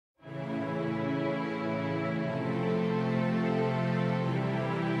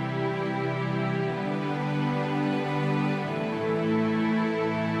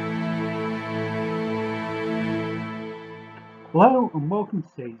Hello and welcome to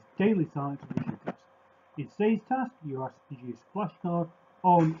today's Daily Science Revision Test. In today's task, you're asked to produce a flashcard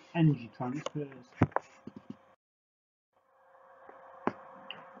on energy transfers.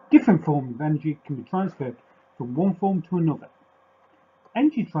 Different forms of energy can be transferred from one form to another.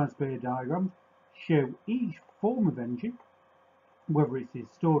 Energy transfer diagrams show each form of energy, whether it is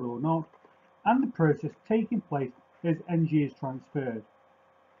stored or not, and the process taking place as energy is transferred.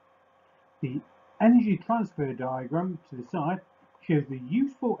 The energy transfer diagram to the side shows the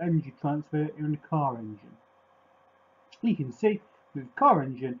useful energy transfer in a car engine. You can see that the car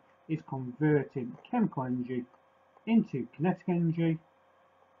engine is converting chemical energy into kinetic energy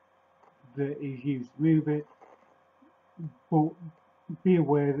that is used to move it, but be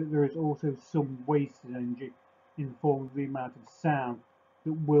aware that there is also some wasted energy in the form of the amount of sound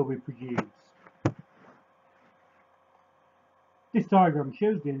that will be produced. This diagram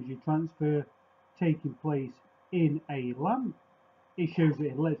shows the energy transfer taking place in a lamp. It shows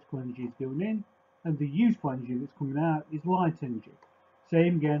that electrical energy is going in and the useful energy that's coming out is light energy.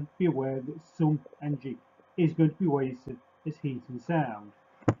 Same again, be aware that some energy is going to be wasted as heat and sound.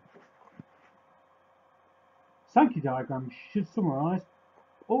 Sankey diagram should summarise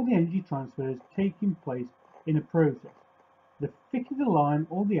all the energy transfers taking place in a process. The thicker the line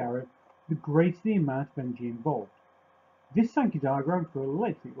or the arrow, the greater the amount of energy involved. This Sankey diagram for an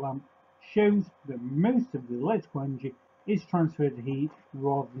electric lamp shows that most of the electrical energy is transferred to heat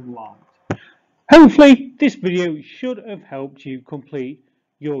rather than light. Hopefully this video should have helped you complete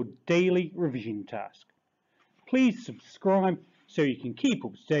your daily revision task. Please subscribe so you can keep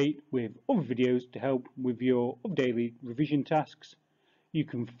up to date with other videos to help with your daily revision tasks. You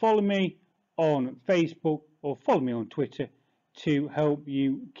can follow me on Facebook or follow me on Twitter to help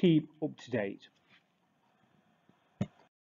you keep up to date.